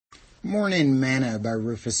Morning Manna by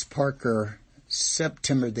Rufus Parker,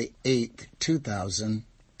 September the 8th,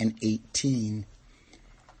 2018.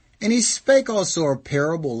 And he spake also a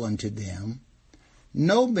parable unto them.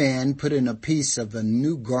 No man put in a piece of a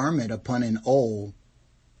new garment upon an old.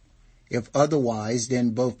 If otherwise, then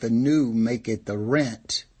both the new maketh the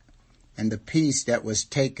rent, and the piece that was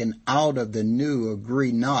taken out of the new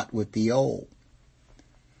agree not with the old.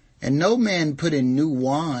 And no man put in new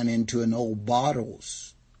wine into an old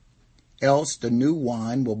bottles, else the new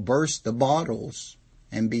wine will burst the bottles,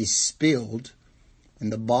 and be spilled,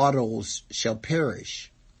 and the bottles shall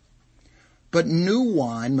perish. But new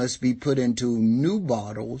wine must be put into new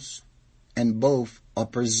bottles, and both are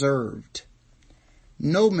preserved.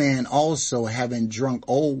 No man also, having drunk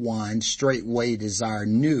old wine, straightway desire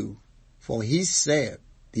new, for he said,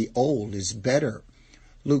 the old is better.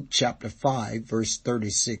 Luke chapter 5, verse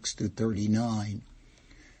 36 through 39.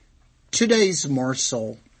 Today's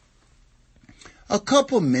morsel. A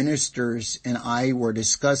couple ministers and I were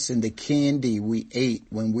discussing the candy we ate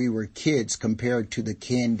when we were kids compared to the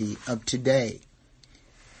candy of today.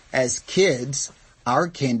 As kids, our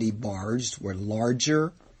candy bars were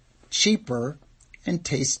larger, cheaper, and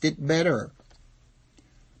tasted better.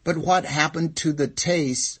 But what happened to the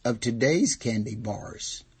taste of today's candy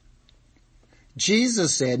bars?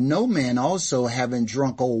 Jesus said, no man also having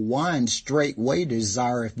drunk old wine straightway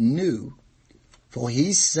desireth new, for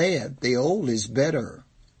he saith, the old is better.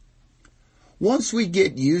 Once we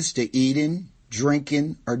get used to eating,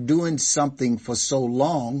 drinking, or doing something for so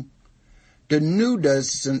long, the new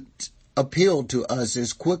doesn't appeal to us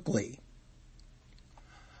as quickly.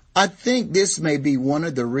 I think this may be one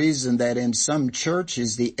of the reasons that in some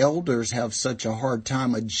churches the elders have such a hard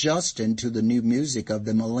time adjusting to the new music of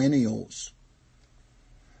the millennials.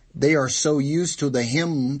 They are so used to the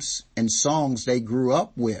hymns and songs they grew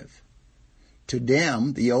up with. To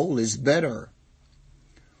them, the old is better.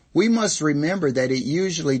 We must remember that it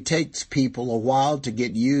usually takes people a while to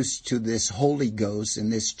get used to this Holy Ghost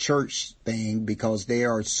and this church thing because they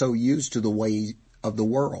are so used to the way of the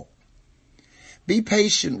world. Be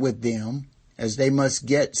patient with them as they must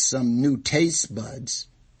get some new taste buds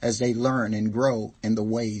as they learn and grow in the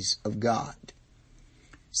ways of God.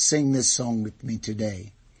 Sing this song with me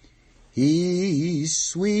today. He's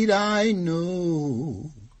sweet, I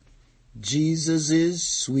know. Jesus is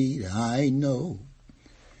sweet, I know.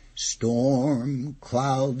 Storm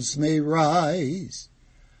clouds may rise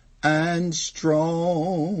and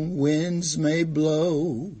strong winds may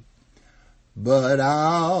blow, but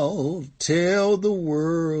I'll tell the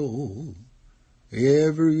world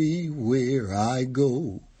everywhere I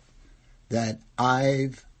go that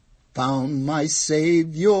I've found my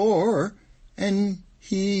Savior and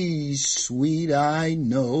He's sweet, I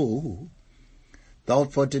know.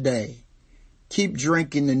 Thought for today. Keep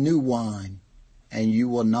drinking the new wine and you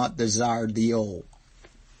will not desire the old.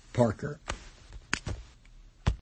 Parker.